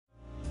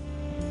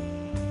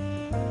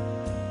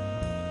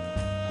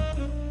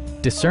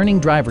Discerning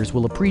drivers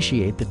will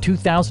appreciate the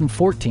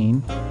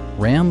 2014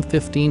 Ram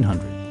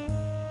 1500.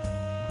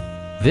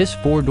 This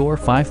four-door,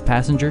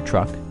 five-passenger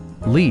truck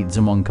leads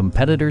among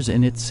competitors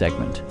in its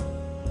segment.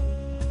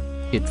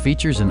 It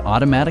features an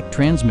automatic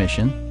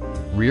transmission,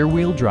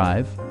 rear-wheel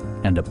drive,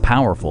 and a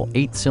powerful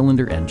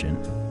 8-cylinder engine.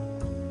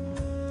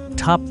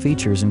 Top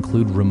features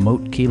include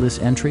remote keyless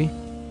entry,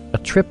 a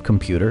trip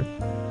computer,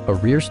 a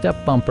rear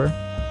step bumper,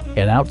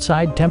 an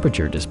outside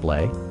temperature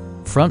display,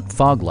 front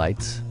fog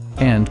lights,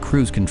 and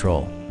cruise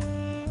control.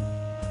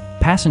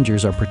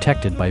 Passengers are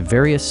protected by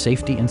various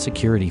safety and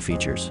security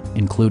features,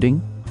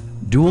 including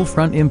dual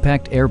front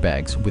impact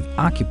airbags with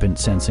occupant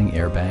sensing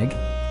airbag,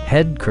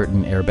 head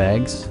curtain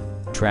airbags,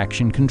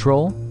 traction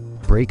control,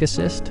 brake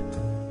assist,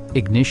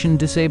 ignition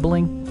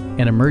disabling,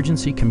 an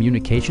emergency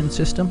communication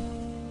system,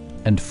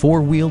 and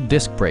four-wheel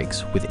disc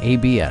brakes with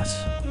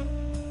ABS.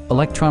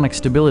 Electronic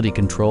stability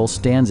control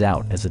stands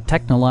out as a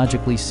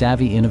technologically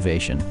savvy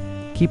innovation,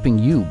 keeping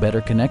you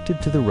better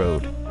connected to the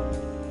road.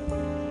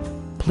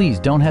 Please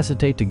don't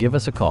hesitate to give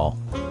us a call.